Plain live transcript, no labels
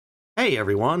Hey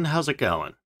everyone, how's it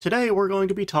going? Today we're going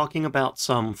to be talking about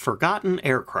some forgotten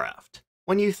aircraft.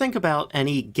 When you think about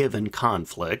any given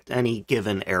conflict, any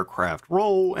given aircraft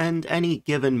role, and any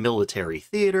given military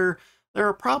theater, there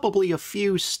are probably a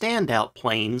few standout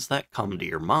planes that come to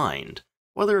your mind,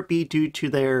 whether it be due to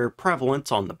their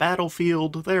prevalence on the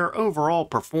battlefield, their overall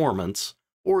performance,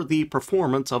 or the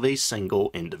performance of a single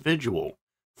individual.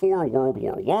 For World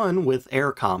War I, with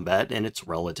air combat in its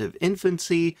relative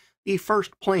infancy, the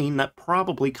first plane that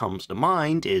probably comes to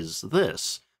mind is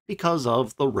this, because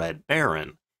of the Red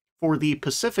Baron. For the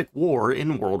Pacific War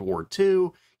in World War II,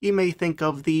 you may think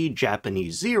of the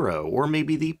Japanese Zero, or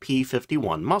maybe the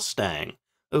P-51 Mustang.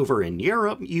 Over in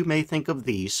Europe, you may think of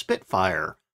the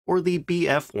Spitfire, or the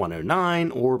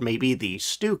Bf-109, or maybe the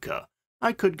Stuka.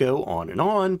 I could go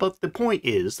on, but the point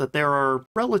is that there are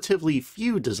relatively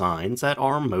few designs that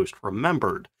are most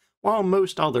remembered, while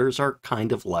most others are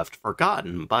kind of left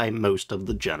forgotten by most of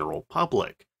the general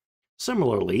public.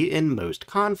 Similarly, in most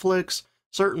conflicts,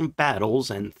 certain battles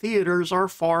and theaters are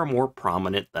far more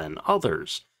prominent than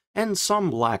others, and some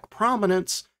lack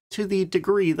prominence to the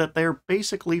degree that they're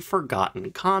basically forgotten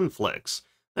conflicts.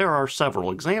 There are several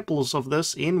examples of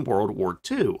this in World War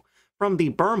II, from the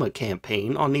Burma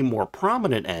Campaign on the more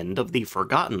prominent end of the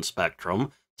forgotten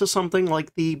spectrum to something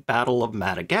like the Battle of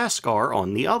Madagascar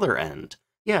on the other end.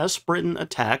 Yes, Britain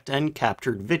attacked and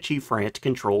captured Vichy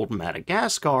France-controlled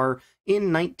Madagascar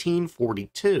in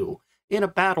 1942, in a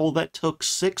battle that took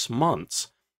 6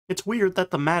 months. It's weird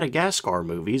that the Madagascar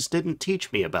movies didn't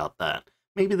teach me about that.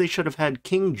 Maybe they should have had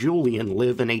King Julian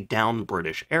live in a downed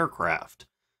British aircraft.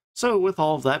 So with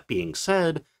all of that being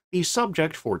said, the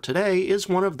subject for today is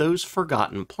one of those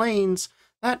forgotten planes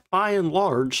that by and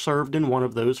large served in one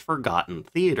of those forgotten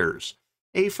theaters.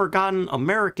 A forgotten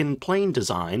American plane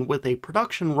design with a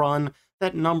production run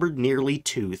that numbered nearly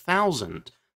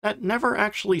 2,000, that never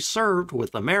actually served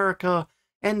with America,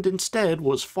 and instead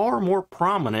was far more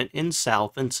prominent in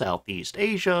South and Southeast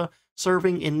Asia,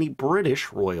 serving in the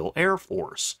British Royal Air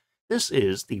Force. This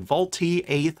is the Vultee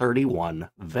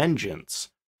A-31 Vengeance.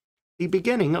 The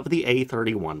beginning of the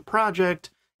A-31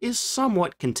 project is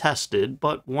somewhat contested,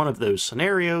 but one of those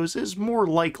scenarios is more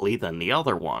likely than the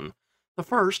other one. The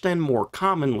first and more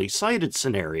commonly cited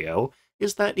scenario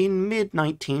is that in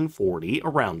mid-1940,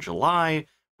 around July,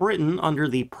 Britain, under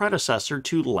the predecessor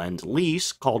to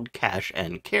Lend-Lease called Cash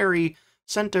and Carry,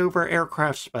 sent over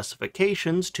aircraft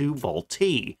specifications to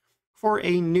Vultee for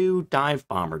a new dive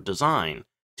bomber design,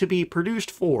 to be produced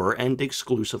for and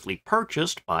exclusively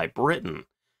purchased by Britain.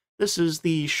 This is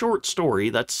the short story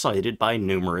that's cited by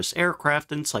numerous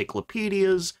aircraft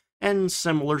encyclopedias and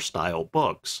similar style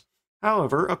books.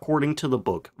 However, according to the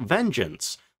book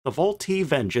Vengeance, the Vultee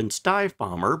Vengeance dive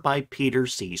bomber by Peter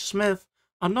C. Smith,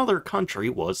 another country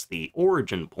was the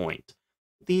origin point.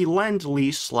 The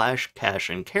Lend-Lease/cash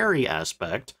and carry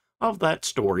aspect of that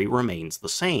story remains the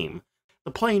same. The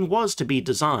plane was to be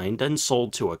designed and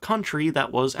sold to a country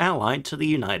that was allied to the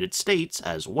United States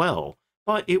as well,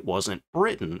 but it wasn't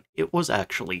Britain, it was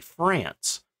actually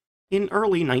France. In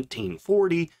early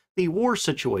 1940, the war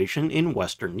situation in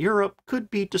Western Europe could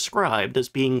be described as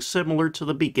being similar to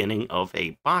the beginning of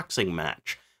a boxing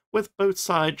match, with both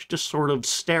sides just sort of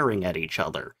staring at each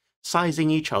other, sizing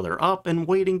each other up and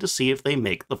waiting to see if they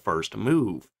make the first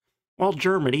move. While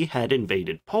Germany had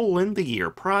invaded Poland the year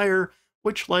prior,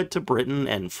 which led to Britain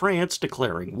and France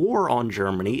declaring war on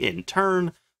Germany in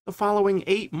turn, the following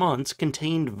 8 months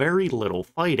contained very little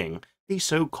fighting, the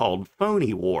so-called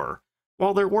Phony War.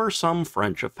 While there were some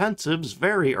French offensives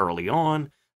very early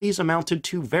on, these amounted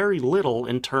to very little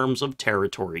in terms of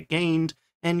territory gained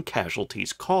and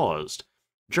casualties caused.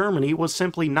 Germany was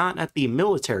simply not at the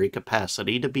military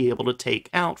capacity to be able to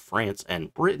take out France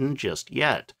and Britain just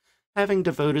yet, having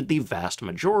devoted the vast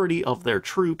majority of their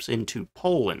troops into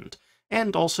Poland,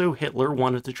 and also Hitler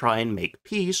wanted to try and make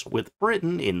peace with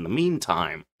Britain in the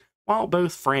meantime, while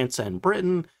both France and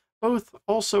Britain both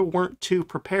also weren't too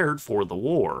prepared for the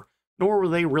war, nor were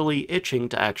they really itching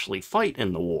to actually fight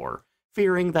in the war,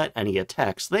 fearing that any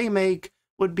attacks they make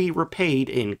would be repaid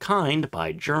in kind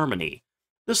by Germany.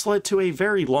 This led to a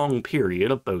very long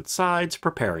period of both sides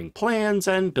preparing plans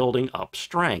and building up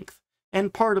strength,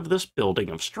 and part of this building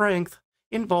of strength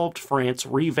involved France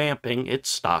revamping its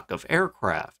stock of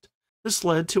aircraft. This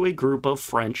led to a group of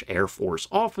French Air Force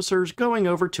officers going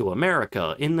over to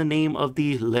America in the name of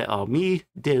the l'Armée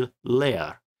de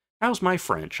l'Air. How's my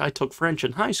French? I took French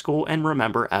in high school and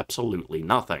remember absolutely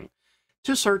nothing.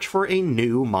 To search for a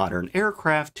new modern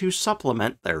aircraft to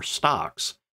supplement their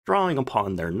stocks, drawing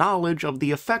upon their knowledge of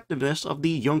the effectiveness of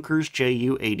the Junkers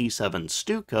Ju-87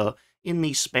 Stuka in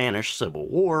the Spanish Civil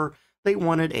War, they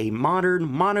wanted a modern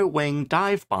monowing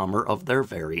dive bomber of their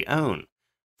very own.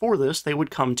 For this, they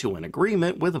would come to an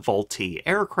agreement with Vultee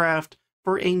Aircraft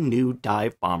for a new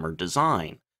dive bomber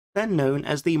design, then known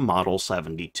as the Model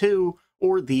 72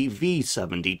 or the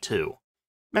V-72,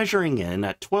 measuring in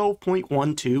at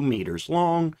 12.12 meters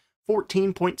long,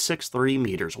 14.63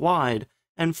 meters wide,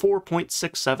 and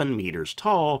 4.67 meters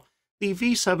tall. The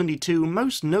V-72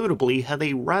 most notably had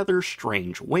a rather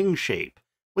strange wing shape,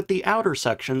 with the outer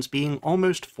sections being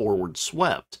almost forward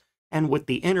swept, and with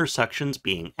the inner sections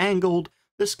being angled.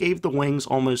 This gave the wings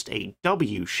almost a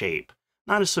W shape,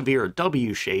 not a severe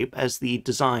W shape as the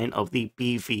design of the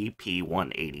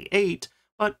BVP-188,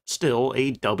 but still a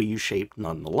W shape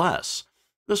nonetheless.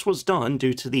 This was done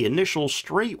due to the initial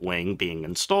straight wing being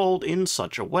installed in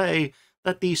such a way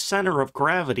that the center of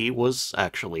gravity was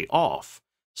actually off.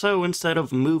 So instead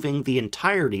of moving the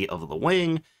entirety of the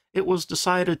wing, it was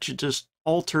decided to just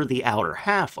alter the outer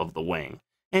half of the wing,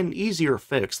 an easier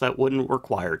fix that wouldn't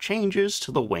require changes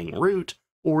to the wing root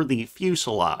or the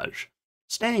fuselage.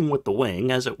 Staying with the wing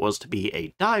as it was to be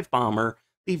a dive bomber,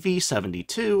 the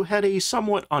V-72 had a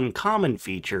somewhat uncommon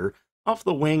feature of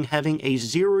the wing having a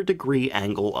 0-degree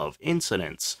angle of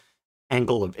incidence.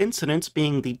 Angle of incidence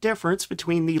being the difference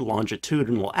between the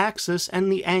longitudinal axis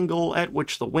and the angle at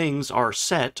which the wings are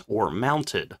set or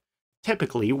mounted.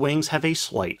 Typically, wings have a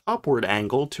slight upward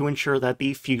angle to ensure that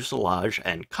the fuselage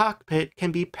and cockpit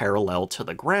can be parallel to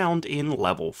the ground in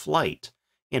level flight.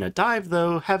 In a dive,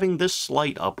 though, having this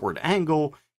slight upward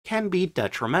angle can be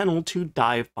detrimental to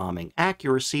dive bombing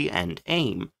accuracy and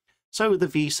aim, so the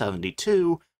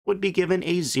V-72 would be given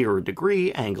a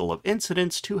 0-degree angle of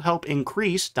incidence to help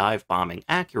increase dive bombing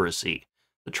accuracy.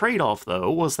 The trade-off,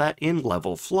 though, was that in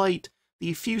level flight,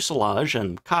 the fuselage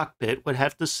and cockpit would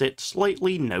have to sit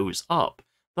slightly nose up,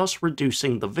 thus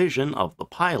reducing the vision of the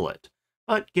pilot.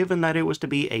 But given that it was to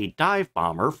be a dive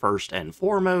bomber first and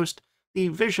foremost, the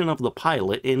vision of the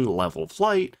pilot in level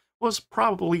flight was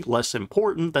probably less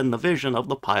important than the vision of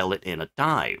the pilot in a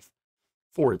dive.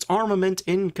 For its armament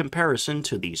in comparison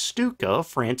to the Stuka,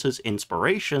 France's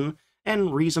inspiration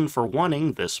and reason for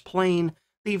wanting this plane,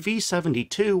 the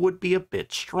V-72 would be a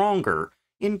bit stronger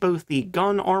in both the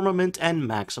gun armament and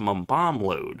maximum bomb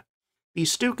load. The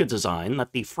Stuka design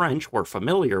that the French were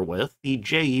familiar with, the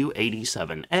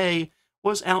Ju-87A,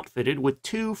 was outfitted with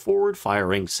 2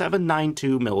 forward-firing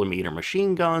 7.92mm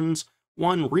machine guns,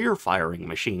 1 rear-firing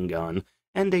machine gun,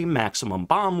 and a maximum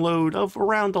bomb load of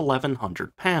around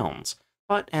 1,100 pounds,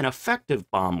 but an effective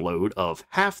bomb load of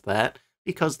half that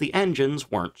because the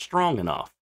engines weren't strong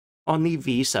enough. On the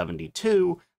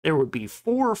V-72, there would be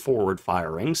 4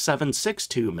 forward-firing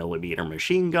 7.62mm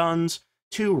machine guns,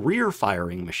 2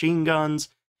 rear-firing machine guns,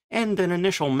 and an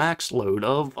initial max load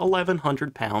of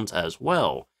 1,100 pounds as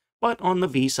well. But on the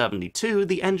V-72,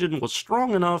 the engine was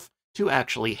strong enough to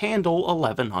actually handle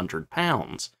 1,100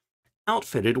 pounds.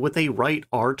 Outfitted with a Wright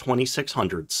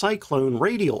R2600 Cyclone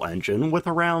radial engine with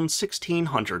around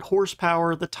 1,600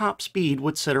 horsepower, the top speed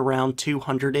would sit around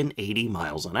 280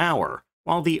 miles an hour,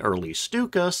 while the early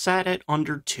Stuka sat at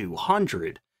under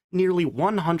 200, nearly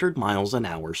 100 miles an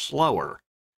hour slower.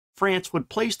 France would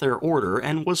place their order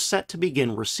and was set to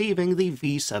begin receiving the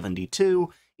V-72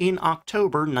 in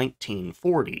October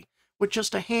 1940, with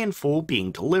just a handful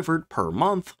being delivered per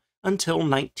month until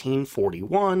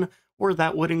 1941, where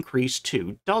that would increase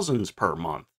to dozens per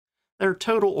month. Their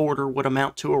total order would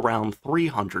amount to around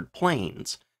 300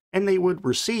 planes, and they would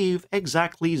receive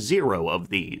exactly 0 of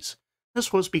these.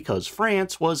 This was because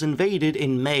France was invaded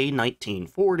in May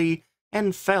 1940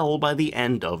 and fell by the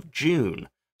end of June,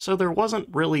 so there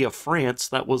wasn't really a France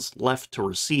that was left to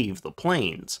receive the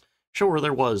planes. Sure,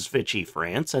 there was Vichy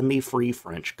France and the Free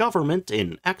French government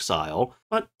in exile,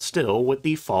 but still, with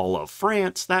the fall of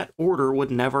France, that order would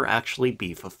never actually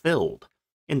be fulfilled.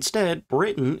 Instead,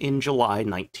 Britain, in July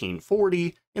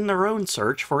 1940, in their own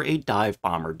search for a dive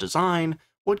bomber design,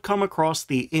 would come across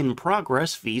the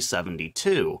in-progress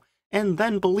V-72, and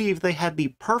then believe they had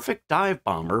the perfect dive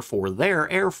bomber for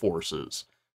their air forces.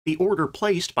 The order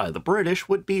placed by the British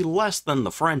would be less than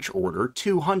the French order,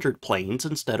 200 planes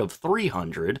instead of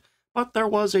 300, but there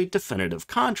was a definitive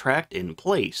contract in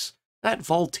place that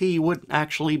Vultee would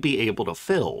actually be able to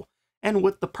fill, and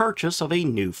with the purchase of a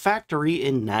new factory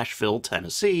in Nashville,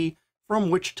 Tennessee, from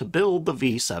which to build the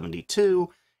V-72,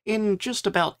 in just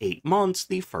about 8 months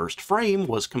the first frame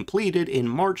was completed in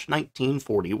March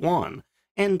 1941,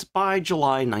 and by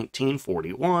July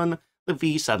 1941, the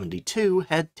V-72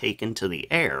 had taken to the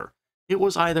air. It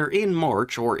was either in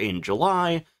March or in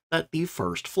July that the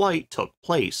first flight took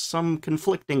place, some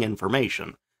conflicting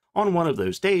information. On one of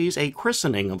those days, a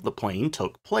christening of the plane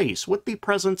took place with the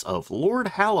presence of Lord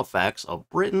Halifax of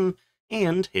Britain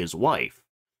and his wife.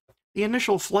 The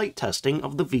initial flight testing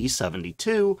of the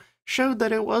V-72 showed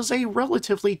that it was a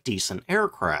relatively decent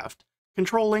aircraft,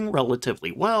 controlling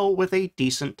relatively well with a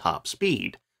decent top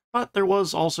speed, but there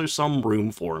was also some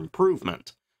room for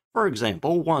improvement. For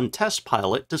example, one test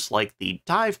pilot disliked the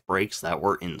dive brakes that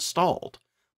were installed.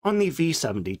 On the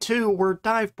V-72 were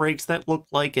dive brakes that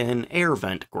looked like an air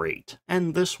vent grate,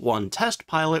 and this one test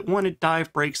pilot wanted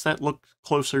dive brakes that looked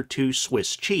closer to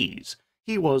Swiss cheese.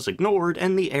 He was ignored,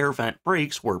 and the air vent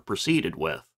brakes were proceeded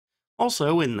with.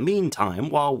 Also, in the meantime,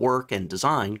 while work and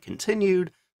design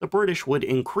continued, the British would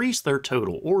increase their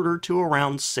total order to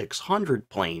around 600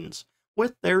 planes,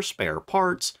 with their spare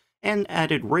parts, and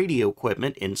added radio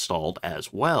equipment installed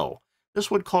as well.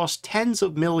 This would cost tens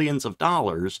of millions of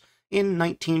dollars in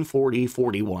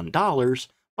 1941 dollars,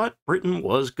 but Britain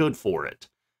was good for it.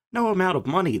 No amount of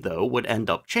money, though, would end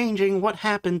up changing what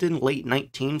happened in late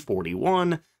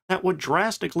 1941 that would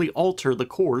drastically alter the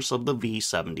course of the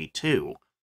V-72.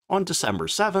 On December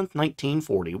 7,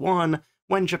 1941,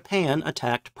 when Japan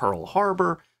attacked Pearl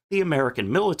Harbor, the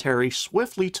American military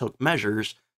swiftly took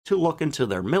measures to look into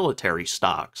their military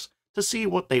stocks, to see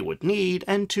what they would need,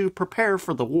 and to prepare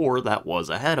for the war that was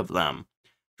ahead of them.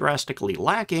 Drastically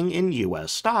lacking in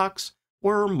U.S. stocks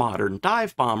were modern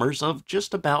dive bombers of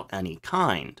just about any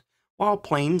kind, while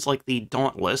planes like the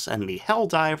Dauntless and the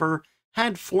Helldiver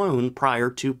had flown prior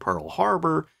to Pearl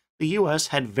Harbor. The U.S.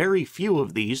 had very few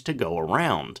of these to go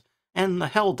around, and the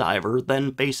Helldiver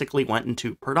then basically went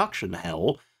into production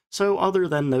hell, so other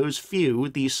than those few,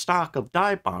 the stock of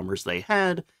dive bombers they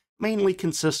had mainly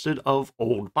consisted of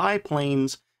old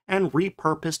biplanes and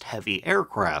repurposed heavy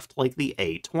aircraft like the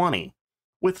A-20.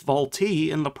 With Vultee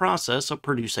in the process of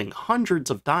producing hundreds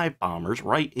of dive bombers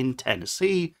right in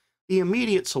Tennessee, the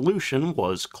immediate solution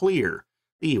was clear.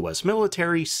 The U.S.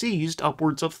 military seized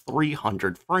upwards of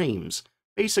 300 frames,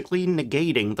 basically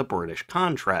negating the British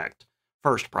contract.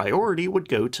 First priority would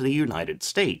go to the United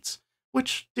States,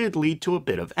 which did lead to a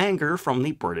bit of anger from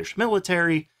the British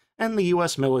military, and the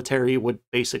U.S. military would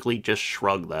basically just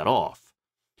shrug that off.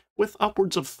 With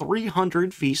upwards of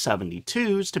 300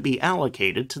 V-72s to be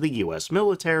allocated to the U.S.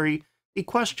 military, the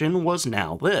question was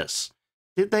now this: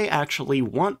 did they actually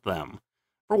want them?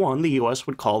 For one, the U.S.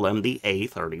 would call them the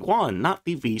A-31, not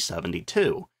the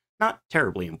V-72. Not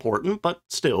terribly important, but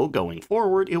still, going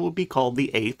forward, it would be called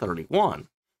the A-31.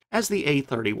 As the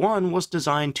A-31 was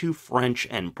designed to French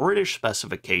and British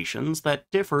specifications that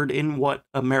differed in what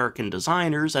American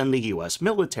designers and the U.S.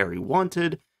 military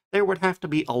wanted, there would have to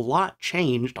be a lot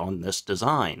changed on this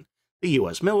design. The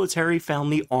U.S. military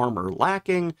found the armor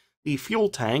lacking, the fuel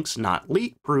tanks not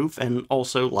leak-proof and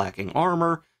also lacking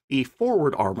armor, the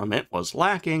forward armament was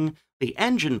lacking, the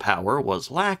engine power was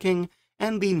lacking,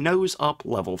 and the nose-up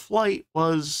level flight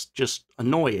was just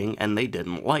annoying and they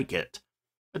didn't like it.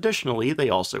 Additionally, they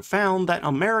also found that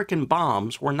American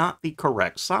bombs were not the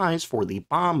correct size for the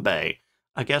bomb bay.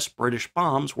 I guess British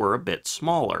bombs were a bit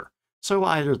smaller, so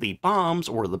either the bombs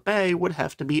or the bay would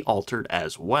have to be altered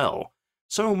as well.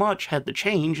 So much had the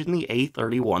change in the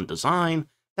A-31 design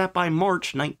that by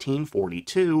March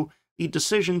 1942, the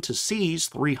decision to seize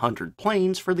 300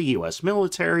 planes for the U.S.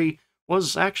 military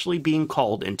was actually being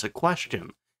called into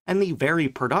question, and the very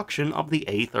production of the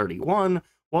A-31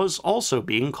 was also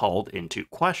being called into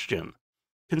question.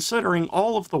 Considering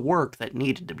all of the work that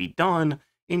needed to be done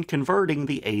in converting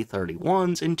the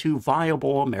A-31s into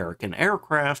viable American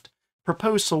aircraft,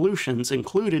 proposed solutions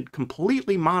included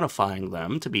completely modifying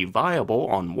them to be viable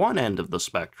on one end of the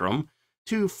spectrum,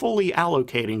 to fully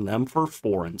allocating them for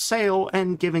foreign sale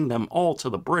and giving them all to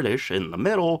the British in the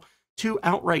middle, to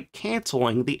outright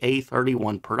canceling the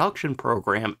A-31 production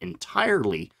program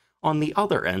entirely on the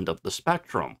other end of the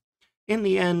spectrum. In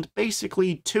the end,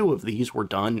 basically two of these were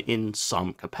done in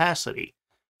some capacity.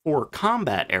 For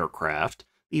combat aircraft,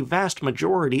 the vast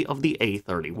majority of the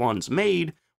A-31s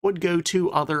made would go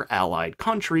to other allied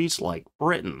countries like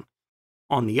Britain.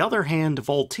 On the other hand,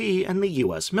 Vultee and the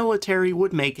U.S. military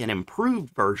would make an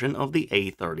improved version of the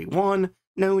A-31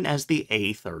 known as the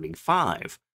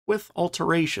A-35, with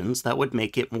alterations that would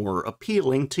make it more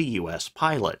appealing to U.S.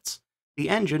 pilots. The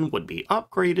engine would be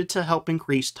upgraded to help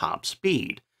increase top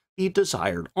speed, the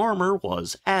desired armor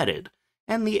was added,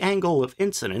 and the angle of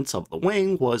incidence of the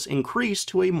wing was increased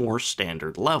to a more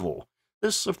standard level.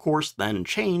 This, of course, then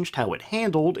changed how it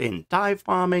handled in dive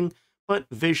bombing, but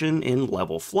vision in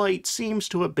level flight seems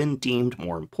to have been deemed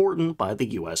more important by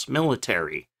the U.S.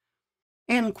 military.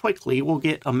 And quickly, we'll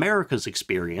get America's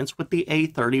experience with the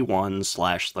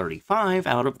A-31/35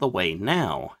 out of the way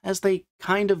now, as they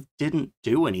kind of didn't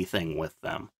do anything with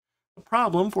them. The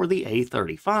problem for the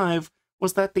A-35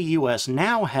 was that the US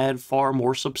now had far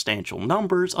more substantial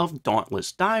numbers of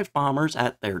Dauntless dive bombers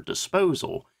at their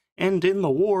disposal, and in the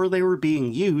war they were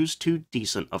being used to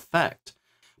decent effect.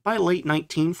 By late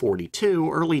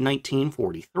 1942, early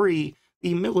 1943,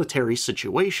 the military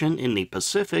situation in the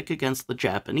Pacific against the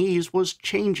Japanese was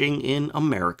changing in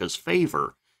America's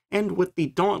favor, and with the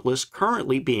Dauntless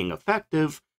currently being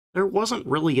effective, there wasn't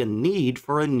really a need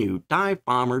for a new dive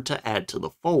bomber to add to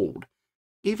the fold.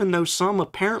 Even though some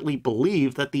apparently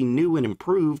believed that the new and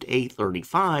improved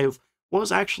A-35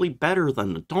 was actually better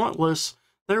than the Dauntless,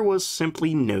 there was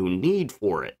simply no need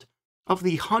for it. Of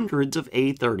the hundreds of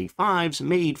A-35s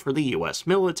made for the US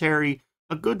military,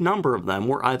 a good number of them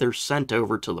were either sent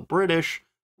over to the British,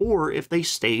 or if they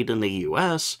stayed in the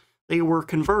US, they were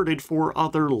converted for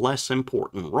other less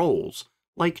important roles,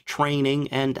 like training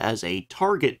and as a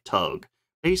target tug,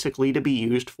 basically to be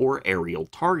used for aerial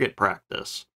target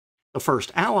practice. The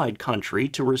first Allied country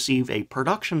to receive a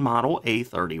production model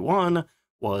A-31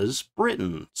 was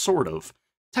Britain, sort of.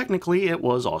 Technically, it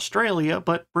was Australia,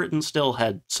 but Britain still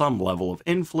had some level of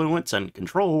influence and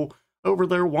control over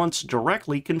their once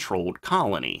directly controlled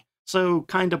colony, so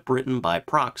kinda Britain by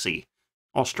proxy.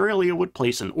 Australia would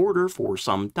place an order for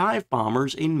some dive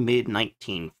bombers in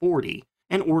mid-1940,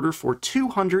 an order for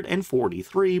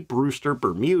 243 Brewster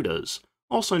Bermudas,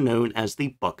 also known as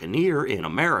the Buccaneer in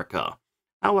America.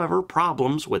 However,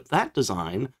 problems with that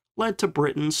design led to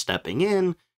Britain stepping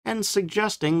in and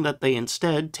suggesting that they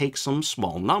instead take some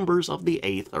small numbers of the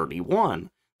A-31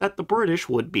 that the British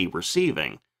would be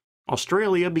receiving.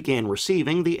 Australia began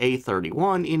receiving the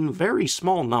A-31 in very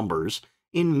small numbers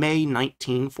in May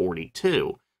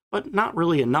 1942, but not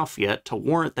really enough yet to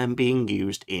warrant them being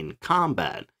used in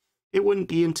combat. It wouldn't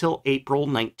be until April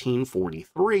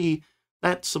 1943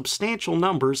 that substantial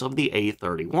numbers of the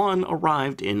A-31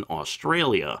 arrived in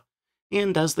Australia,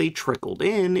 and as they trickled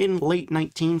in late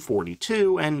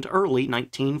 1942 and early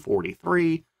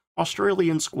 1943,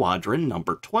 Australian Squadron No.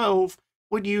 12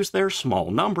 would use their small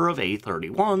number of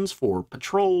A-31s for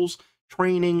patrols,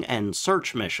 training, and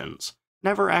search missions,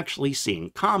 never actually seeing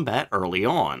combat early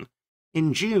on.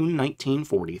 In June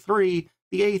 1943,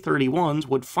 the A-31s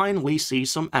would finally see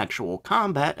some actual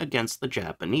combat against the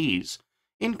Japanese.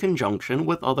 In conjunction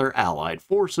with other Allied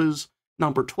forces,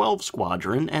 No. 12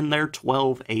 Squadron and their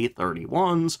 12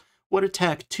 A-31s would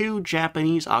attack two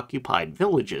Japanese-occupied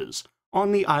villages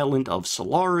on the island of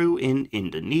Sularu in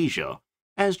Indonesia,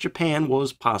 as Japan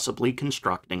was possibly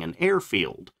constructing an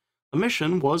airfield. The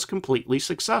mission was completely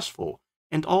successful,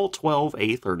 and all 12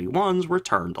 A-31s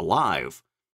returned alive.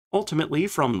 Ultimately,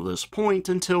 from this point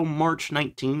until March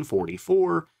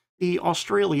 1944, the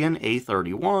Australian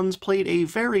A-31s played a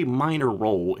very minor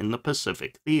role in the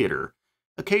Pacific theater,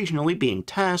 occasionally being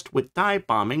tasked with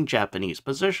dive-bombing Japanese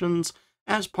positions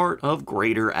as part of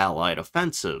greater Allied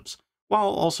offensives, while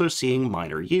also seeing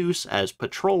minor use as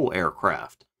patrol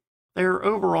aircraft. Their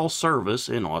overall service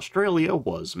in Australia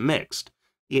was mixed.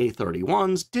 The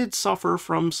A-31s did suffer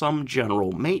from some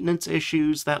general maintenance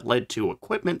issues that led to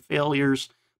equipment failures,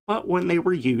 but when they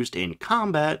were used in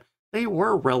combat, they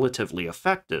were relatively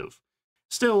effective.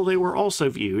 Still, they were also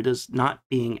viewed as not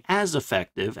being as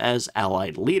effective as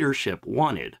Allied leadership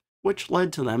wanted, which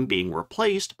led to them being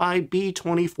replaced by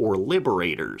B-24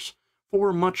 Liberators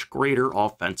for much greater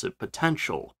offensive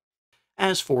potential.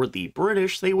 As for the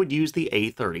British, they would use the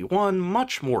A-31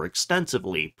 much more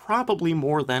extensively, probably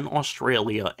more than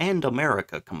Australia and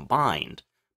America combined,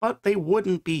 but they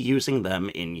wouldn't be using them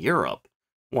in Europe.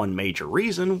 One major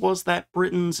reason was that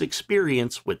Britain's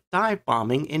experience with dive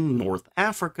bombing in North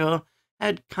Africa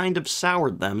had kind of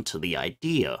soured them to the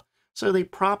idea, so they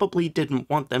probably didn't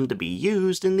want them to be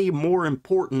used in the more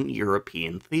important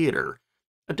European theater.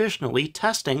 Additionally,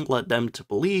 testing led them to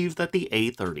believe that the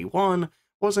A-31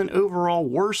 was an overall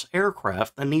worse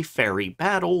aircraft than the Fairey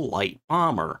Battle light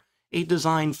bomber, a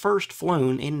design first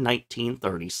flown in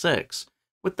 1936,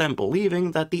 with them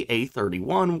believing that the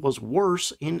A-31 was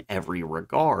worse in every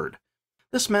regard.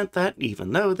 This meant that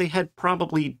even though they had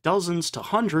probably dozens to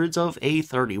hundreds of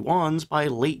A-31s by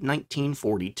late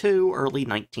 1942, early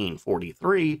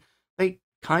 1943, they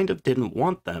kind of didn't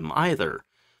want them either.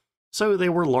 So they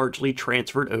were largely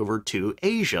transferred over to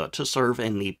Asia to serve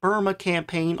in the Burma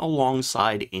Campaign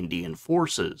alongside Indian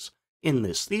forces. In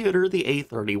this theater, the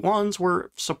A-31s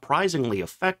were surprisingly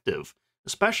effective,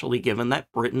 especially given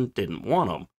that Britain didn't want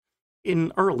them.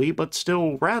 In early but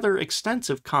still rather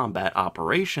extensive combat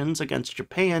operations against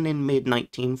Japan in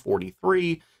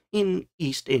mid-1943, In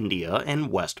East India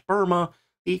and West Burma,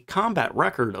 the combat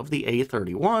record of the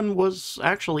A-31 was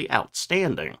actually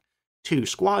outstanding. Two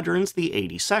squadrons, the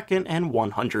 82nd and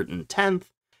 110th,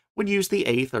 would use the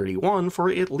A-31 for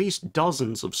at least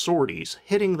dozens of sorties,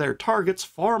 hitting their targets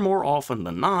far more often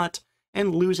than not,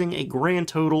 and losing a grand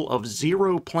total of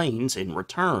 0 planes in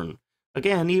return.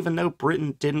 Again, even though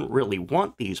Britain didn't really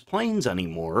want these planes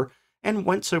anymore, and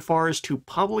went so far as to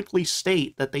publicly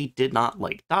state that they did not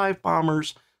like dive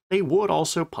bombers, they would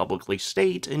also publicly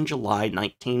state in July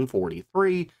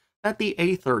 1943 that the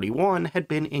A-31 had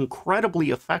been incredibly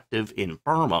effective in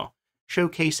Burma,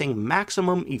 showcasing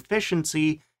maximum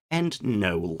efficiency and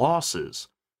no losses.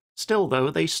 Still,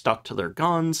 though, they stuck to their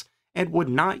guns and would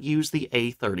not use the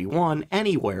A-31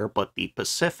 anywhere but the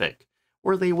Pacific,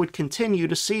 where they would continue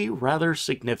to see rather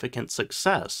significant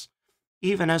success.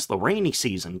 Even as the rainy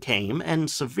season came and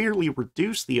severely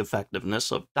reduced the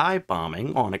effectiveness of dive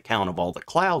bombing on account of all the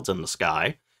clouds in the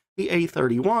sky, the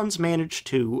A-31s managed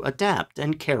to adapt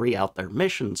and carry out their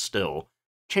missions still,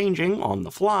 changing on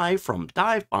the fly from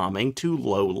dive bombing to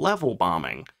low-level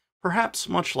bombing, perhaps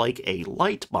much like a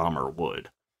light bomber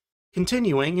would.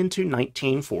 Continuing into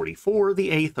 1944,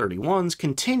 the A-31s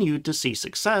continued to see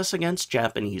success against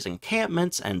Japanese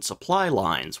encampments and supply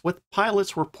lines, with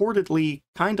pilots reportedly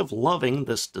kind of loving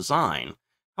this design.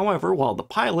 However, while the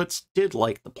pilots did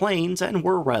like the planes and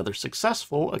were rather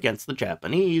successful against the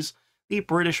Japanese, the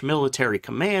British military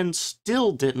command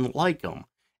still didn't like them,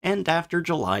 and after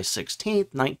July 16,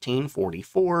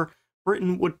 1944,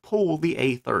 Britain would pull the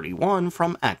A-31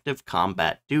 from active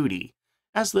combat duty,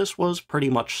 as this was pretty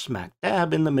much smack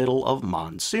dab in the middle of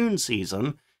monsoon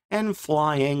season, and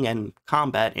flying and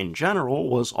combat in general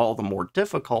was all the more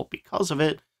difficult because of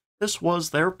it. This was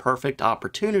their perfect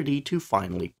opportunity to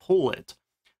finally pull it.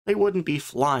 They wouldn't be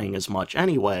flying as much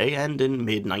anyway, and in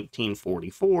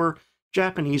mid-1944,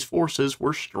 Japanese forces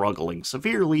were struggling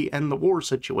severely and the war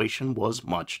situation was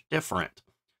much different.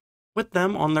 With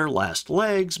them on their last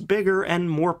legs, bigger and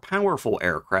more powerful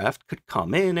aircraft could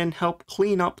come in and help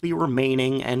clean up the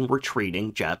remaining and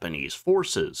retreating Japanese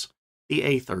forces. The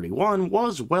A-31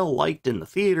 was well liked in the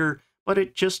theater, but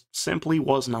it just simply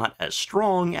was not as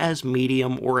strong as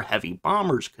medium or heavy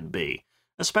bombers could be,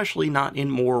 especially not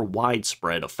in more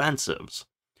widespread offensives.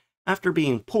 After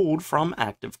being pulled from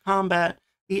active combat,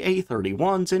 the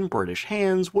A-31s in British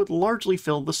hands would largely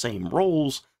fill the same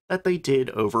roles that they did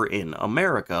over in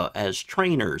America as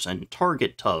trainers and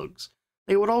target tugs.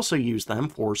 They would also use them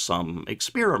for some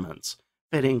experiments,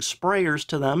 fitting sprayers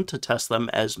to them to test them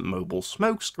as mobile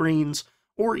smoke screens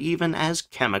or even as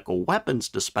chemical weapons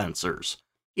dispensers,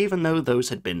 even though those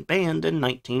had been banned in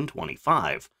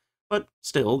 1925. But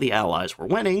still, the Allies were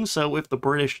winning, so if the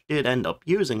British did end up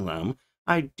using them,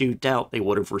 I do doubt they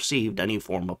would have received any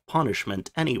form of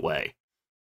punishment anyway.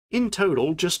 In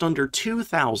total, just under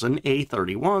 2,000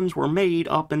 A-31s were made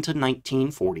up into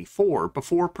 1944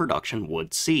 before production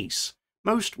would cease.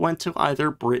 Most went to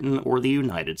either Britain or the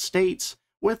United States,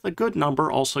 with a good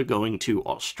number also going to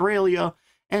Australia,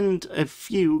 and a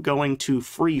few going to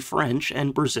Free French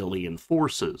and Brazilian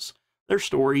forces. Their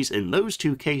stories in those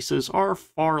two cases are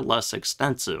far less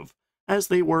extensive, as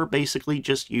they were basically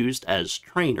just used as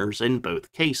trainers in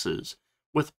both cases,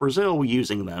 with Brazil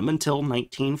using them until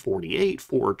 1948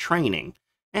 for training,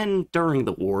 and during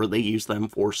the war they used them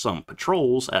for some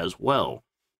patrols as well.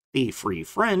 The Free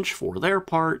French, for their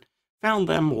part, found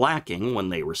them lacking when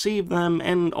they received them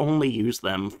and only used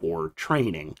them for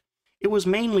training. It was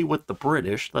mainly with the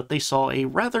British that they saw a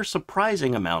rather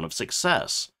surprising amount of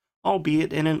success,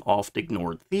 albeit in an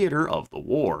oft-ignored theater of the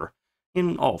war.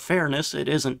 In all fairness, it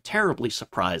isn't terribly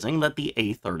surprising that the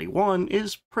A-31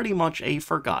 is pretty much a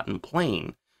forgotten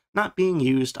plane, not being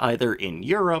used either in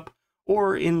Europe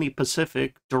or in the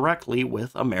Pacific directly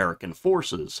with American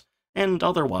forces, and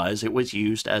otherwise it was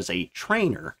used as a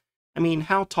trainer. I mean,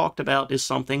 how talked about is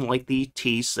something like the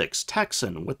T-6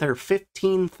 Texan with their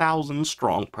 15,000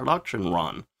 strong production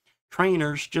run.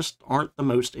 Trainers just aren't the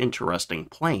most interesting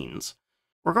planes.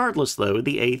 Regardless, though,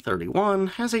 the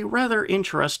A-31 has a rather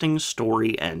interesting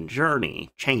story and journey,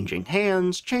 changing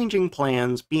hands, changing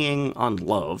plans, being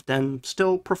unloved, and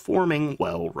still performing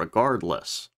well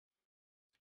regardless.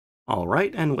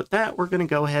 Alright, and with that, we're going to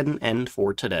go ahead and end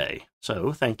for today.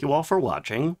 So, thank you all for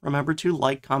watching. Remember to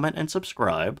like, comment, and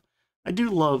subscribe. I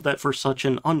do love that for such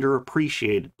an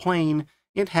underappreciated plane,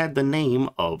 it had the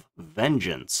name of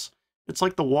Vengeance. It's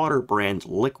like the water brand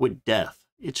Liquid Death.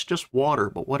 It's just water,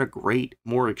 but what a great,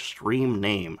 more extreme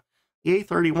name. The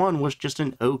A-31 was just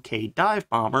an okay dive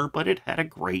bomber, but it had a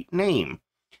great name.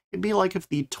 It'd be like if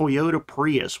the Toyota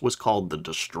Prius was called the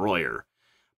Destroyer.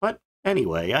 But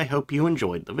anyway, I hope you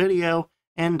enjoyed the video,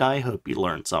 and I hope you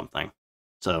learned something.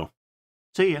 So,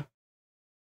 see ya.